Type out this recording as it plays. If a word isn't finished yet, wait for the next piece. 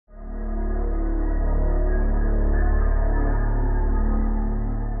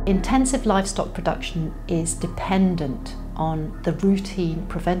Intensive livestock production is dependent on the routine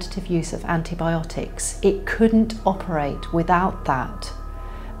preventative use of antibiotics. It couldn't operate without that.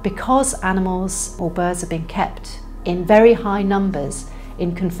 Because animals or birds are being kept in very high numbers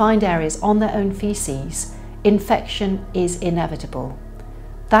in confined areas on their own feces, infection is inevitable.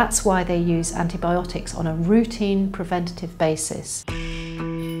 That's why they use antibiotics on a routine preventative basis.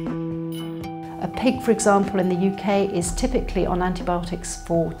 A pig, for example, in the UK is typically on antibiotics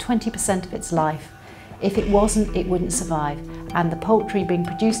for 20% of its life. If it wasn't, it wouldn't survive. And the poultry being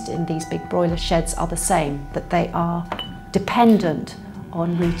produced in these big broiler sheds are the same, that they are dependent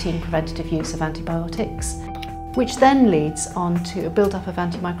on routine preventative use of antibiotics, which then leads on to a build-up of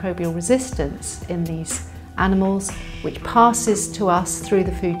antimicrobial resistance in these animals, which passes to us through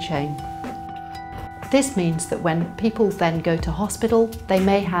the food chain. This means that when people then go to hospital, they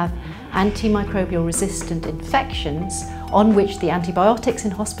may have antimicrobial resistant infections on which the antibiotics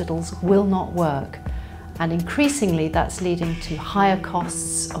in hospitals will not work. And increasingly that's leading to higher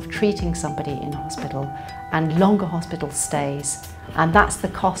costs of treating somebody in hospital and longer hospital stays. And that's the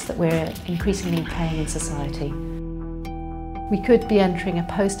cost that we're increasingly paying in society. We could be entering a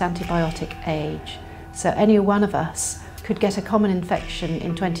post-antibiotic age. So any one of us could get a common infection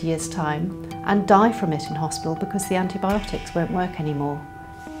in 20 years' time and die from it in hospital because the antibiotics won't work anymore.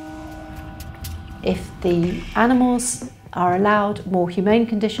 If the animals are allowed more humane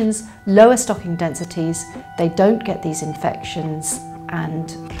conditions, lower stocking densities, they don't get these infections, and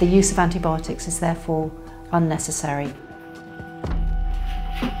the use of antibiotics is therefore unnecessary.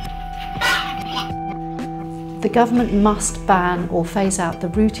 The government must ban or phase out the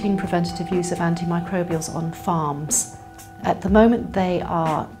routine preventative use of antimicrobials on farms. At the moment they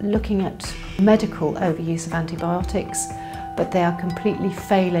are looking at medical overuse of antibiotics, but they are completely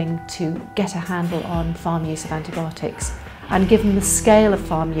failing to get a handle on farm use of antibiotics. And given the scale of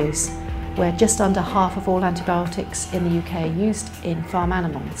farm use, where just under half of all antibiotics in the UK are used in farm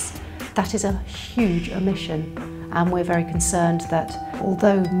animals, that is a huge omission. And we're very concerned that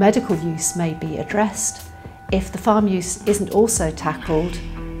although medical use may be addressed, if the farm use isn't also tackled,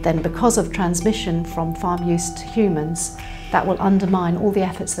 then because of transmission from farm use to humans, that will undermine all the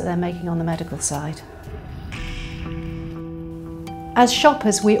efforts that they're making on the medical side. As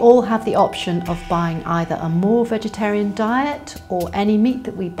shoppers, we all have the option of buying either a more vegetarian diet or any meat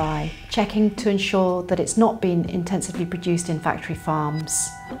that we buy, checking to ensure that it's not been intensively produced in factory farms.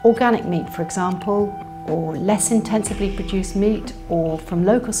 Organic meat, for example, or less intensively produced meat, or from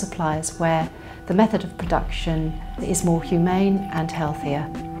local suppliers where the method of production is more humane and healthier.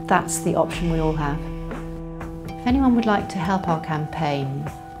 That's the option we all have. If anyone would like to help our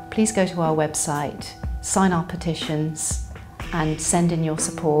campaign, please go to our website, sign our petitions, and send in your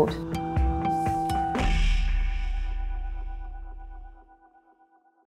support.